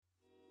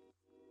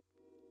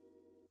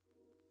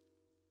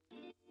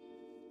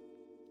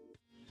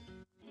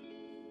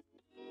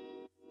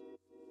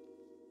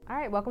All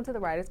right, welcome to the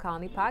Writers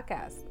Colony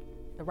podcast.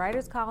 The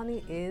Writers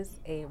Colony is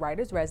a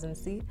writer's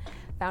residency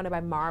founded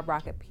by Mara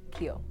Brockett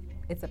Akil.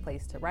 It's a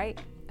place to write,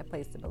 a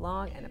place to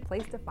belong, and a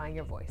place to find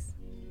your voice.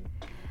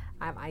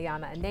 I'm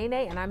Ayana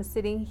Anene, and I'm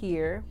sitting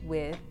here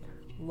with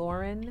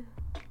Lauren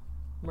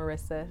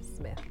Marissa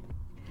Smith.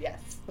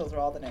 Yes, those are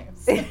all the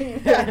names.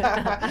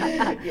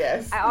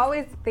 Yes. I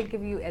always think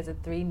of you as a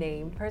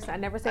three-name person. I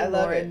never say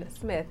Lauren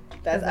Smith.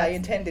 I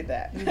intended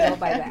that. You go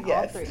by that,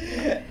 Yes. all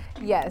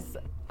three. Yes.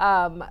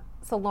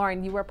 So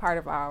Lauren, you were part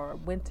of our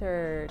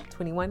Winter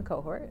 21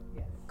 cohort.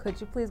 Yes.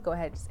 Could you please go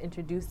ahead and just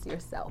introduce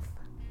yourself?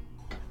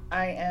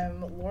 I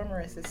am Lauren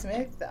Marissa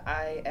Smith.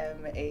 I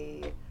am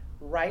a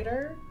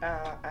writer,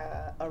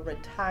 a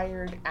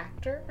retired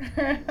actor.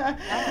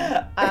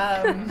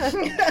 I'm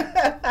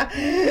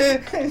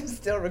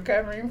still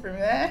recovering from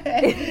that.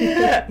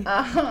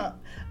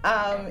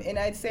 And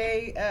I'd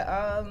say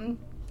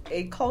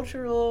a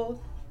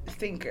cultural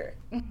thinker.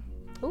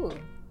 Ooh,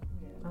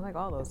 I like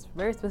all those.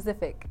 Very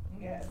specific.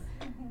 Yes.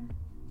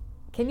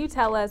 Can you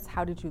tell us,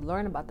 how did you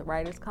learn about the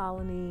Writers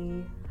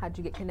Colony? How did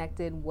you get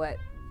connected?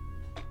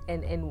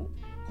 And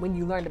when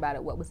you learned about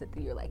it, what was it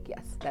that you're like,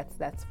 yes,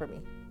 that's for me?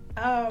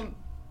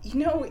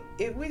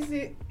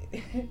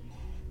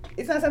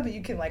 It's not something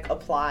you can like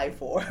apply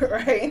for,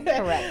 right?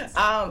 Correct.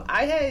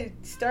 I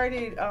had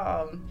started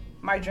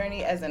my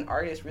journey as an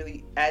artist,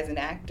 really as an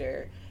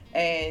actor,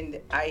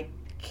 and I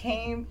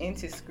came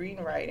into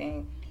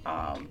screenwriting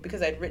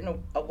because I'd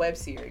written a web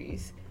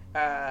series,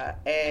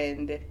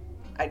 and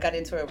I got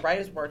into a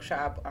writer's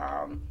workshop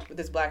with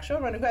this black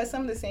showrunner who has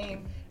some of the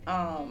same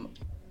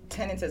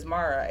tenets as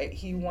Mara.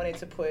 He wanted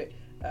to put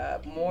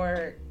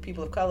more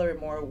people of color,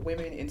 more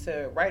women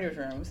into writers'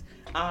 rooms.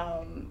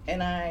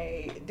 And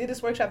I did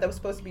this workshop that was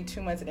supposed to be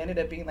 2 months. It ended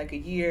up being like a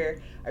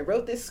year. I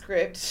wrote this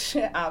script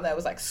that I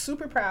was like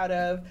super proud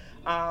of.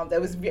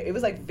 It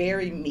was like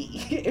very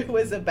me. It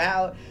was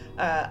about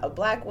a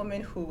black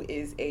woman who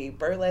is a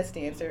burlesque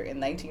dancer in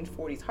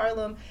 1940s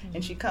Harlem,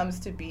 and she comes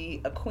to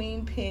be a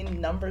queen pin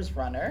numbers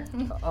runner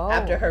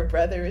after her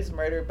brother is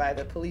murdered by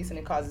the police, and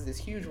it causes this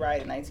huge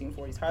riot in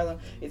 1940s Harlem.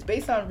 It's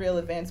based on real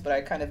events, but I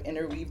kind of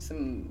interweaved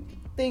some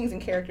things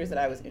and characters that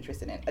I was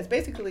interested in. It's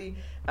basically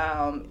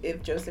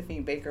if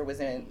Josephine Baker was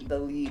in the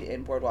lead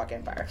in Boardwalk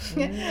Empire.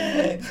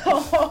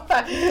 So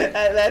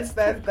that's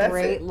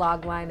great it.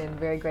 log line and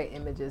very great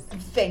images.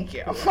 Thank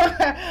you.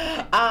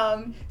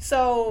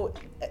 So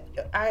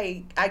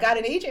I got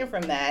an agent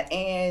from that,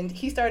 and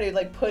he started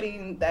like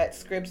putting that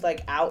script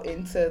like out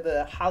into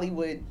the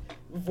Hollywood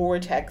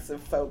vortex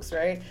of folks,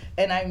 right?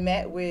 And I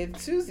met with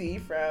Susie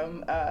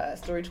from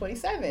Story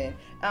 27,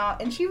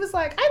 and she was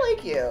like, I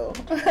like you.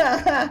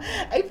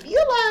 I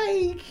feel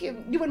like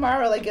you and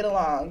Mara like get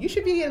along. You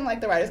should be in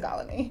like the Writers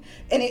Colony.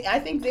 And I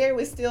think there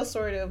was still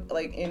sort of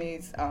like in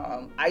its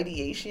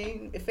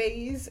ideation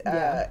phase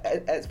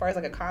as far as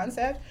like a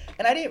concept,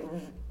 and I didn't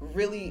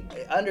really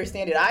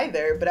understand it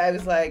either, but I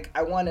was like,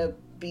 I want to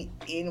be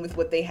in with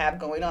what they have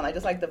going on. I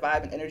just like the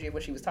vibe and energy of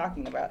what she was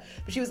talking about.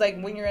 But she was like,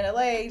 when you're in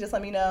LA, just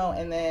let me know,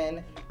 and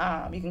then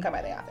you can come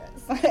by the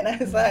office. And I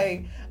was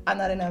like, I'm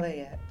not in LA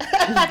yet.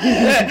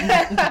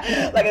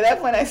 Like at that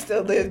point I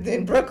still lived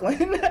in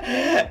Brooklyn.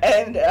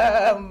 And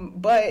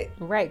but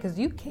right, because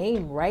you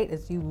came right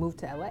as you moved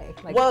to LA.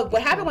 Like, well,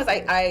 what happened was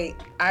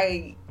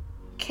I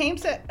came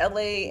to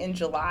LA in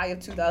July of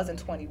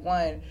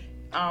 2021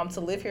 to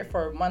live here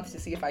for a month to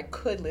see if I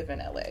could live in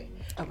LA.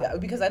 Okay.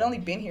 Because I'd only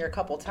been here a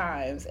couple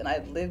times, and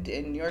I'd lived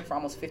in New York for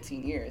almost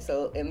 15 years.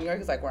 So, and New York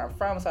is like where I'm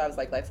from, so I was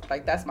like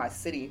that's my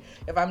city.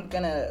 If I'm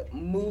gonna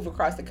move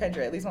across the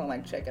country, at least I want to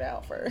like check it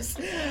out first.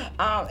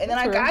 And then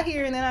I got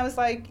here, and then I was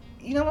like,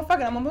 you know what,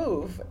 fuck it, I'm gonna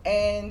move.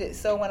 And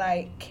so when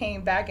I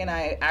came back and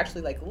I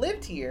actually like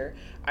lived here,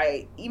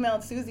 I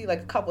emailed Susie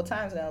like a couple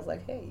times, and I was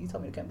like, hey, you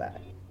told me to come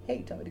back. Hey,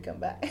 you told me to come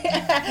back.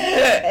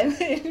 And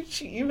then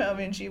she emailed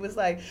me and she was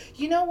like,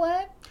 you know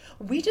what?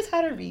 We just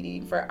had a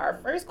reading for our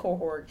first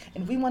cohort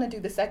and we want to do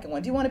the second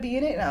one. Do you want to be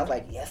in it? And I was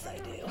like, yes, I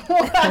do.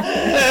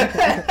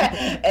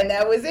 And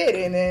that was it.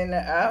 And then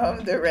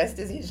the rest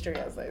is history,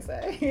 as I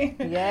say.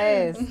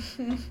 Yes.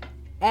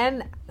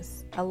 And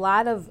a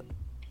lot of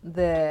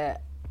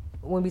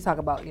when we talk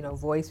about,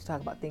 voice, we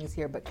talk about things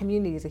here, but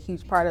community is a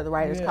huge part of the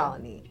Writers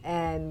Colony.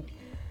 And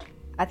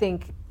I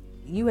think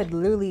you had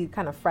literally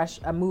kind of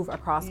a move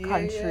across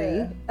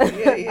country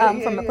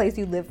from the place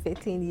you lived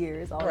 15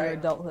 years, all your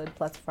adulthood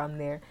plus from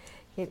there.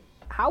 Can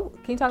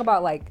you talk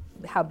about like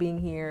how being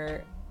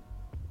here,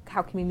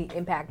 how community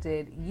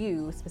impacted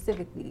you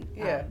specifically,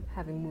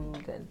 having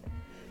moved? And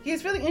yeah,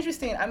 it's really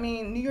interesting. I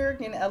mean, New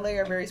York and LA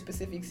are very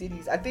specific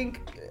cities. I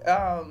think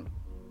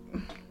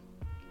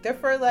they're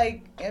for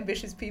like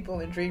ambitious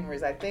people and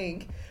dreamers, I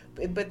think.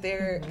 But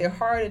they're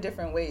hard in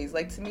different ways.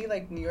 Like to me,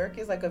 like New York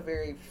is like a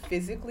very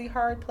physically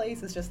hard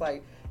place. It's just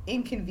like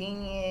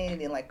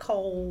inconvenient and like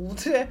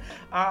cold.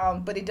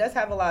 But it does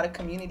have a lot of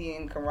community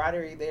and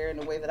camaraderie there in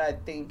a way that I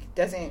think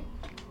doesn't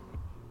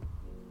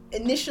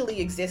initially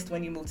exist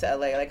when you move to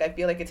LA. Like, I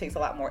feel like it takes a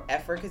lot more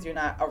effort because you're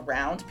not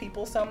around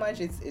people so much.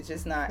 It's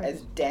just not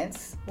as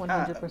dense.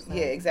 100%.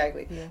 Yeah,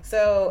 exactly. Yeah.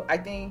 So I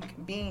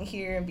think being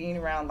here and being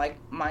around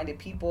like-minded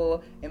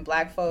people and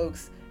Black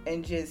folks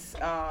and just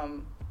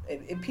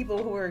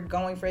people who are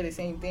going for the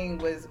same thing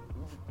was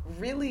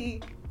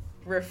really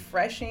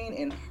refreshing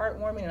and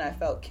heartwarming, and I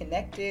felt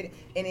connected,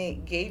 and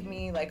it gave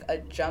me like a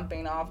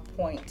jumping off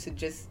point to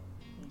just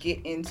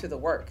get into the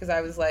work, because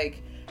I was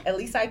like, at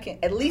least I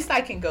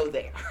can go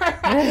there.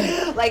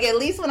 Like, at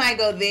least when I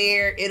go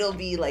there, it'll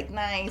be like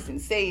nice and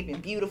safe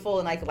and beautiful,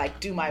 and I could like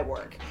do my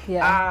work.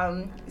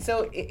 Yeah.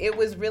 So it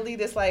was really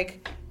this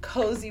like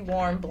cozy,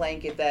 warm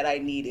blanket that I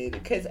needed,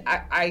 because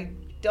I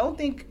don't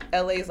think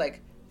LA is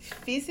like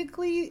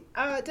physically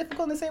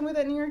difficult in the same way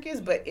that New York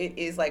is, but it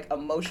is like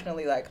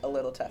emotionally like a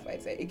little tough,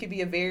 I'd say. It could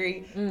be a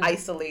very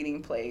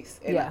isolating place,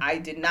 and I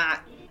did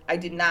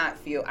not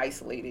feel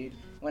isolated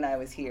when I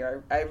was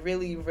here. I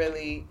really,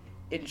 really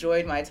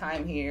enjoyed my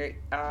time here,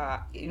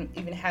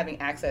 even having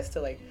access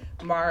to like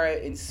Mara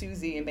and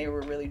Susie, and they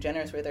were really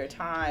generous with their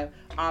time,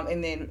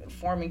 and then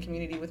forming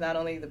community with not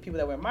only the people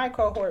that were in my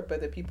cohort,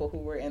 but the people who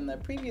were in the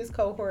previous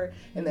cohort,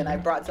 and then I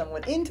brought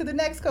someone into the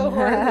next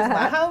cohort, who's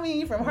my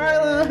homie from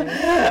Harlem.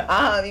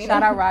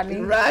 Shout out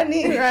Rodney.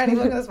 Rodney,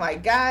 look, that's my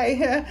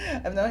guy.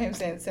 I've known him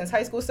since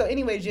high school. So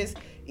anyway, just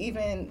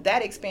even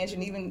that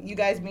expansion, even you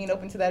guys being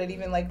open to that, and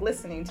even like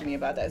listening to me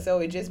about that, so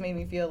it just made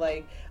me feel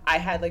like I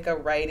had like a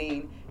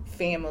writing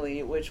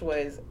family, which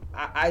was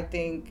I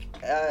think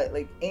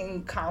like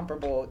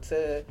incomparable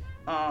to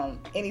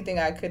anything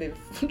I could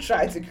have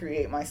tried to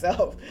create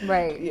myself.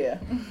 Right. Yeah.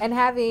 And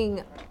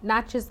having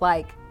not just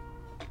like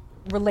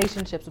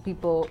relationships with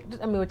people,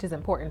 I mean, which is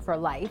important for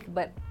life,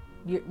 but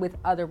with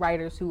other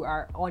writers who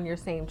are on your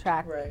same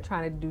track, right,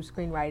 trying to do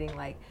screenwriting,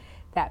 like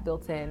that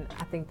built in.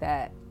 I think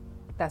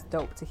that's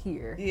dope to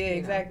hear. Yeah,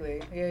 exactly.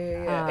 Know?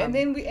 Yeah.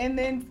 And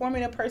then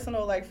forming a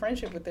personal like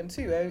friendship with them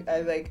too.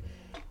 I like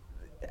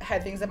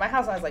had things at my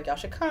house, and I was like, y'all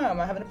should come.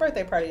 I'm having a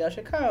birthday party. Y'all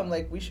should come.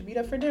 Like, we should meet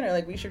up for dinner.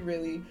 Like, we should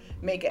really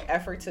make an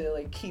effort to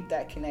like keep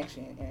that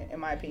connection, in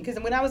my opinion.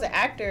 Because when I was an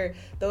actor,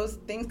 those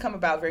things come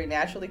about very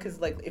naturally. Because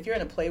like, if you're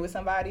in a play with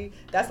somebody,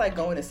 that's like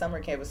going to summer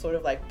camp. It's sort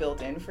of like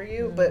built in for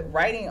you. Mm-hmm. But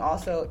writing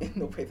also, in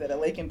the way that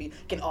LA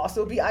can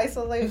also be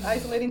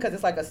isolating, because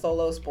it's like a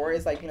solo sport.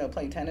 It's like,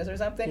 playing tennis or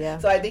something. Yeah.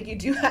 So I think you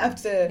do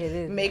have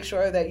to make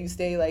sure that you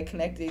stay like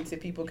connected to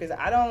people. Because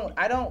I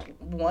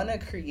don't want to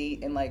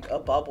create in like a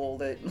bubble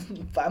that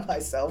by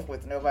myself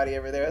with nobody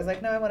ever there. I was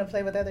like, no, I want to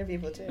play with other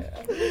people too.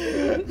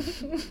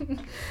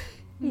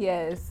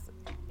 Yes.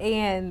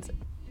 And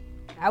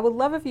I would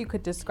love if you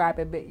could describe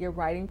a bit your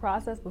writing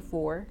process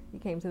before you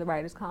came to the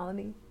Writers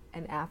Colony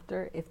and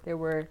after, if there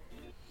were,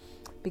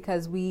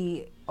 because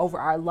over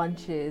our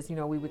lunches,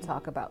 we would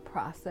talk about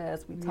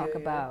process. We talk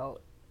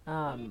about,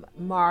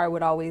 Mara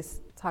would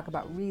always talk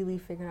about really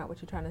figuring out what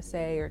you're trying to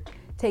say, or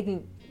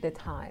taking the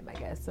time, I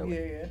guess. So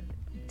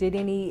did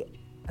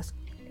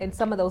and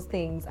some of those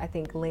things, I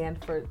think,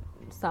 land for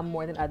some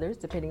more than others,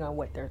 depending on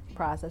what their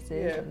process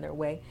is and their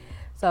way.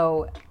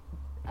 So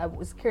I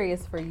was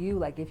curious for you,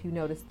 like, if you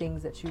noticed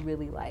things that you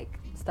really, like,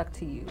 stuck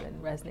to you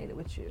and resonated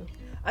with you.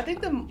 I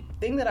think the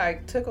thing that I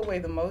took away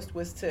the most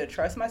was to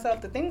trust myself.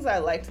 The things I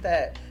liked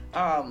that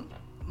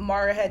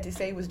Mara had to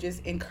say was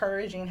just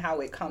encouraging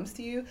how it comes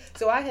to you.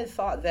 So I had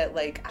thought that,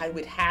 like, I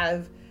would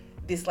have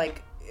this,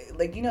 like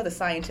the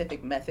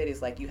scientific method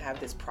is like you have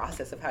this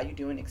process of how you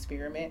do an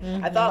experiment.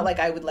 Mm-hmm. I thought like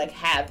I would like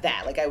have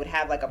that, like I would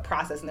have like a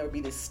process, and there would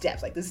be these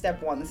steps, like this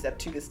step 1, this step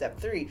 2, this step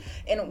 3.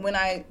 And when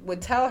I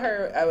would tell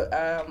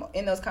her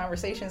in those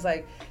conversations,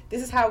 like,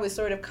 this is how it's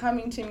sort of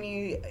coming to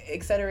me,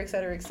 et cetera, et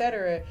cetera, et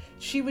cetera,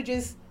 she would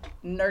just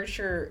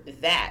nurture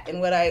that. And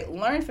what I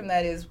learned from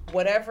that is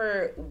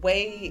whatever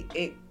way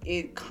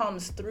it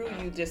comes through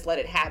you, just let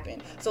it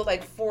happen. So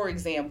like, for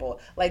example,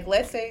 like,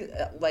 let's say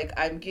like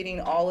I'm getting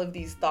all of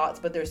these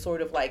thoughts, but they're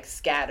sort of like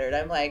scattered.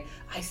 I'm like,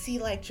 I see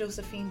like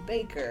Josephine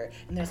Baker,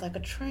 and there's like a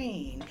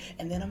train,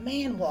 and then a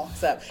man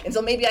walks up, and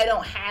so maybe I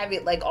don't have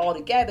it like all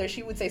together.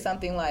 She would say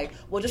something like,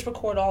 well, just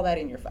record all that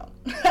in your phone.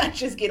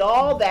 Just get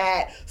all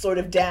that sort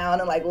of down,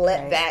 and like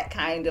let that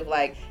kind of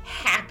like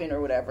happen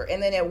or whatever.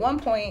 And then at one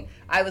point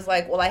I was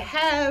like, well, I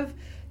have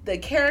the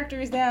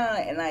characters down,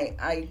 and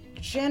I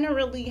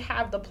generally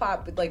have the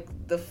plot, but like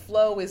the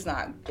flow is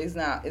not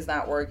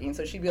working.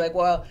 So she'd be like,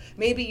 well,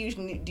 maybe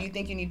do you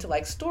think you need to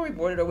like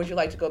storyboard it, or would you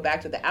like to go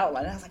back to the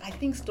outline? And I was like, I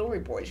think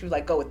storyboard. She was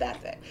like, go with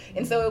that then.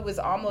 And so it was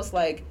almost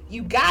like,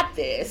 you got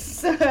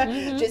this.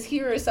 Mm-hmm. Just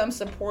here are some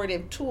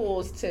supportive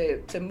tools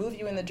to move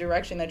you in the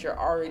direction that you're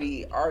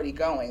already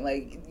going.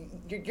 Like,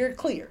 you're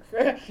clear.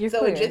 So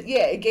clear.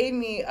 It gave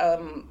me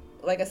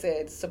like I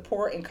said,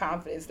 support and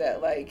confidence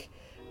that like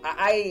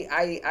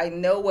I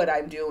know what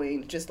I'm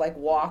doing, just like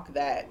walk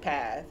that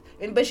path.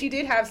 But she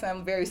did have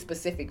some very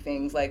specific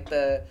things, like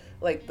the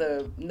like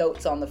the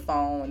notes on the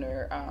phone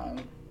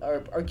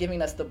or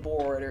giving us the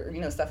board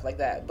or stuff like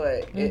that,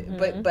 but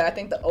I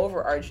think the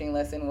overarching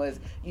lesson was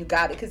you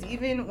got it, because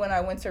even when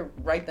I went to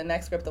write the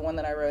next script, the one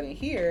that I wrote in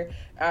here,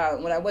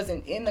 when I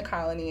wasn't in the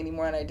colony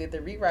anymore and I did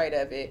the rewrite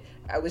of it,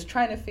 I was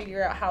trying to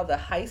figure out how the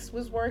heist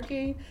was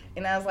working,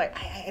 and I was like,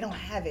 I don't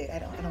have it, I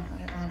don't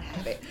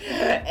have it,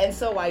 and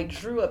so I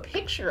drew a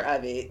picture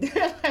of it,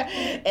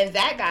 and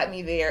that got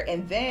me there,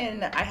 and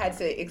then I had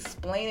to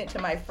explain it to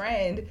my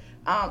friend.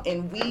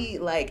 And we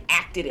like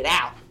acted it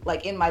out,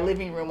 like in my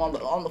living room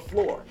on the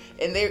floor,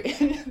 and they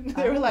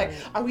were like,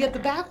 "Are we at the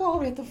back wall? Or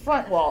are we at the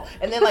front wall?"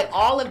 And then like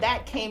all of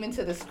that came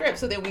into the script,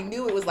 so then we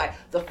knew it was like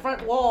the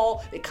front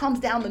wall. It comes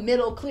down the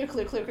middle, clear.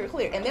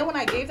 And then when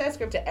I gave that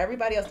script to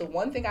everybody else, the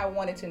one thing I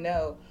wanted to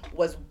know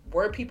was,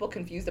 were people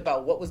confused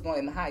about what was going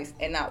in the heist?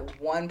 And not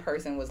one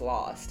person was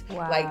lost.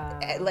 Wow.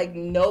 Like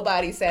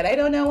nobody said, "I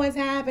don't know what's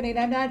happening,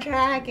 I'm not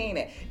tracking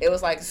it." It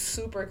was like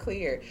super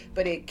clear,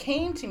 but it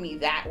came to me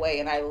that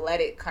way, and I let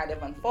it kind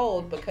of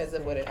unfold because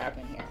of what had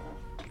happened here.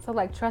 So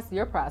like trust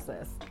your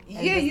process.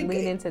 And yeah, you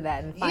lean into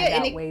that and find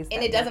out ways.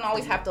 And it doesn't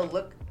always have to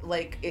look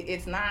like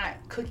it's not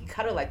cookie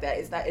cutter like that.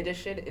 It's not.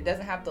 It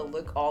doesn't have to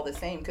look all the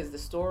same, because the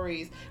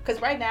stories.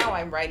 Because right now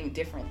I'm writing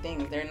different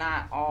things. They're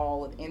not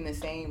all in the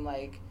same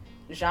like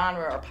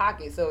genre or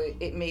pocket. So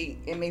it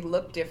may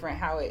look different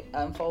how it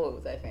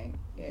unfolds, I think.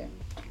 Yeah.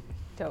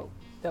 Dope.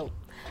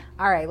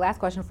 All right, last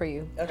question for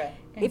you. Okay.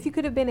 If you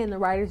could have been in the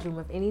writer's room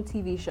of any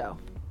TV show,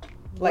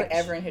 like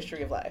ever in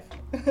history of life.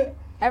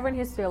 Ever in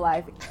history of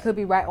life. It could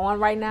be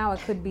right now,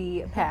 it could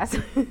be past.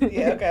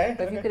 Yeah, okay.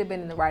 But if you could have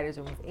been in the writer's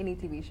room of any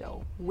TV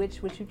show,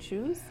 which would you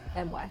choose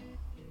and why?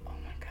 Oh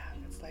my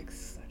God, that's like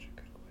such a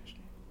good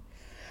question.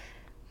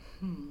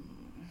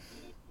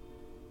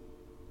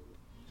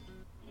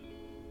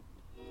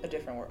 A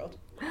Different World.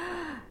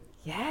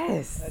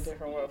 Yes. A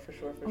Different World, for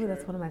sure. Oh,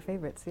 that's one of my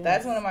favorites. Yes.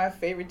 That's one of my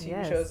favorite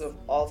TV shows of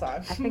all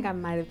time. I think I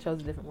might have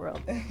chosen A Different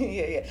World.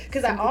 Yeah.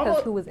 Because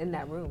who was in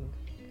that room?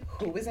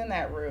 Who was in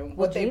that room?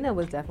 Well, Gina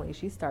was definitely,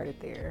 she started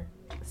there.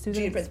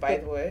 Gina Prince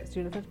Bythewood.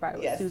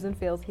 Yes. Susan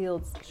Fields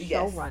Heald's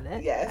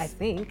showrunner. Yes. I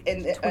think.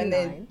 And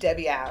then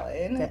Debbie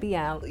Allen.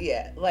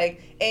 Yeah.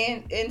 Like,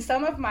 and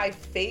some of my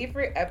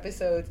favorite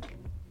episodes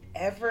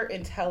ever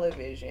in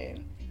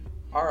television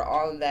are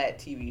on that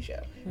TV show.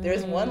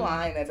 There's one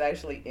line that's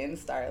actually in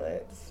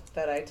Starlets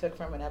that I took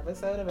from an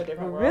episode of A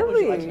Different World. Really?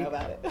 Would you like to know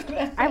about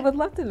it? I would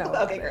love to know.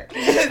 Okay, great.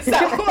 So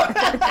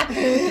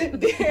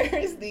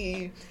there's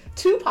the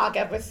Tupac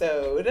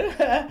episode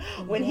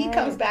when he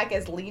comes back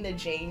as Lena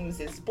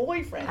James's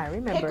boyfriend. I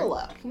remember.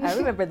 Piccolo. I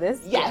remember this.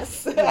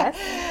 Yes.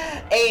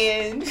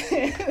 And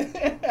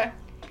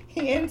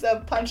he ends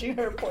up punching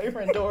her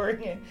boyfriend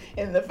Dorian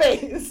in the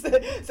face.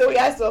 So he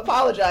has to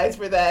apologize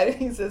for that. And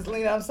he says,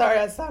 "Lena, I'm sorry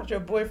I socked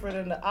your boyfriend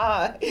in the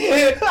eye."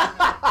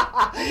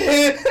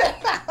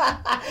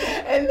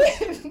 And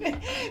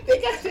then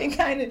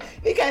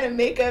they kind of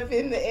make up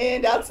in the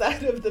end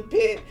outside of the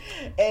pit.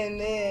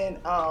 And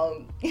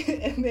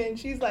then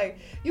she's like,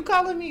 "You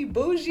calling me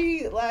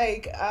bougie?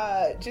 Like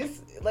I'm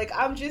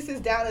just as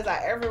down as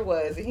I ever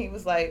was." And he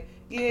was like,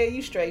 "Yeah,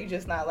 you straight. You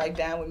just not like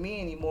down with me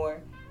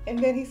anymore." And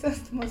then he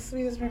says the most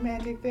sweetest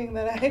romantic thing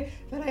that I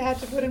had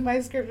to put in my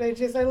script. I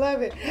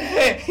love it.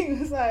 He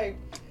was like,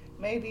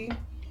 "Maybe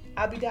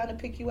I'll be down to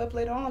pick you up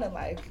later on in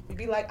life. You'd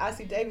be like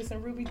Ossie Davis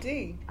and Ruby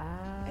Dee."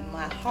 And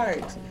my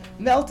heart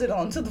melted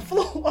onto the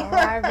floor. Oh,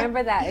 I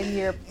remember that in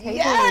your paper.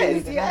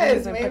 Yes. Maybe,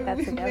 yes,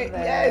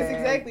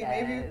 exactly.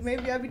 Yes.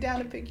 Maybe I'll be down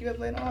to pick you up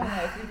later on in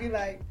life. You'd be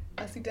like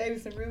Ossie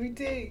Davis and Ruby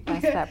Dee.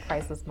 That's that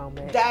priceless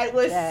moment. That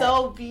was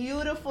so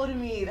beautiful to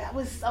me. That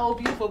was so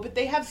beautiful. But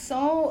they have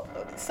so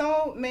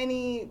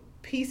many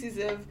pieces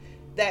of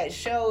that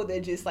show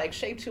that just like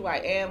shaped who I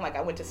am. Like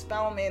I went to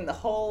Spelman, the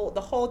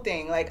whole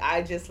thing. Like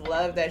I just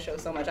love that show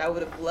so much. I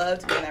would have loved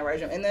to be in that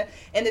writing room.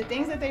 And the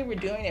things that they were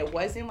doing, it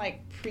wasn't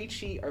like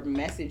preachy or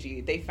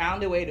messagey. They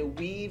found a way to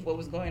weave what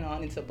was going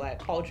on into Black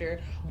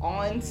culture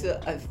onto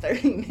a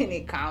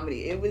 30-minute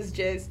comedy. It was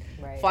just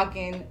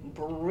fucking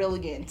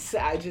brilliant.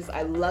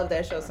 I love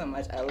that show so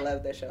much. I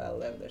love that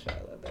show.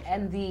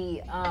 And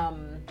the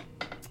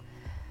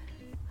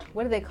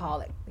what do they call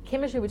it? The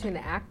chemistry between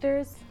the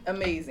actors.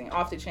 Amazing,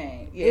 off the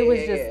chain. Yeah, it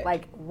was just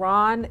like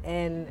Ron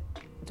and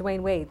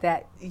Dwayne Wade.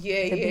 That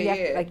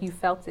like you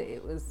felt it.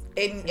 It was.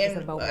 And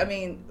I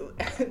mean,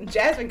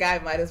 Jasmine Guy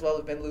might as well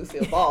have been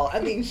Lucille Ball. I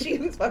mean, she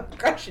was fucking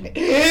crushing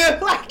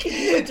it. Like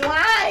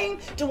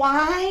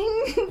Dwayne.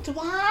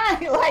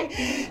 Like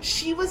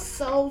she was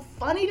so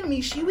funny to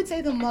me. She would say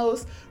the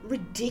most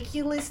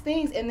ridiculous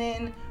things, and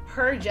then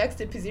her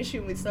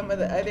juxtaposition with some of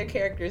the other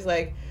characters,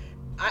 like.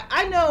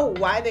 I know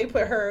why they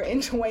put her and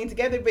Dwayne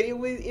together, but it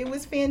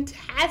was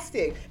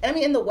fantastic. And I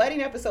mean, in the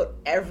wedding episode,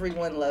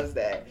 everyone loves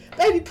that.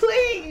 Baby,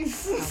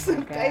 please.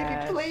 Oh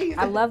baby, please.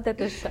 I love that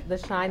the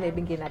shine they've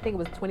been getting. I think it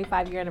was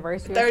 25-year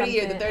anniversary. 30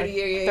 year, the 30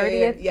 year, yeah.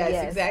 30th?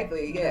 Yes,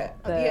 exactly, yeah.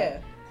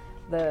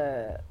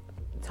 The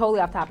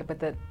totally off topic, but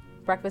the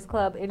Breakfast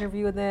Club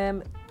interview with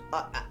them.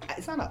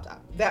 It's not off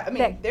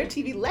topic. They're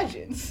TV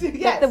legends.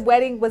 Yes. The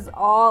wedding was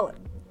all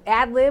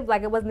ad-lib,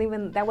 like that wasn't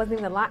even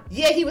a line.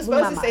 Yeah, he was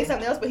supposed to say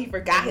something else, but he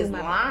forgot his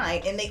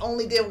line, and they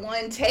only did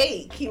one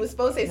take. He was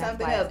supposed to say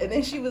something else, and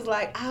then she was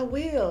like, "I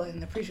will,"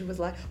 and the preacher was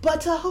like,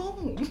 "But to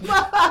whom?"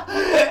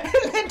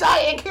 And then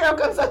Diane Carroll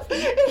comes up,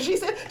 and she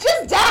said,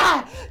 "Just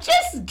die,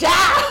 just die."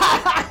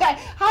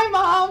 Hi,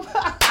 Mom.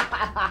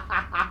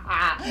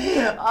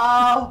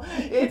 Oh,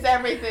 it's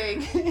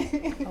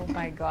everything. Oh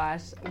my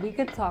gosh, we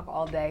could talk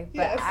all day,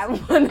 but yes. I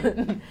want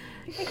to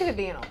thank you for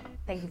being on.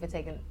 Thank you for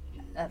taking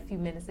a few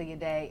minutes of your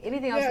day.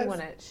 Anything else you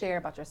want to share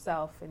about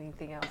yourself?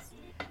 Anything else?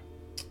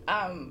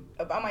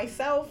 About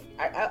myself,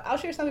 I'll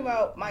share something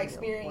about my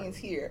experience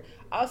here.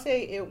 I'll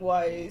say it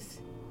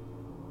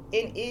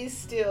is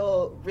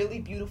still really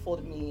beautiful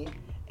to me,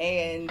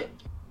 and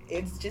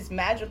it's just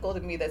magical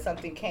to me that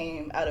something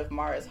came out of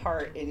Mara's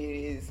heart, and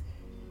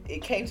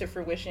it came to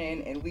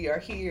fruition, and we are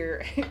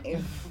here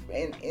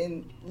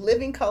in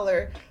living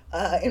color,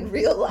 in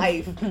real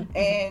life,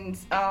 and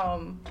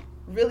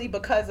really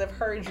because of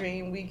her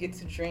dream, we get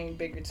to dream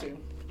bigger too.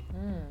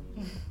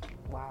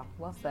 Wow,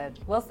 well said.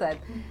 Well said.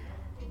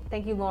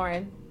 Thank you,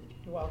 Lauren.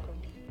 You're welcome.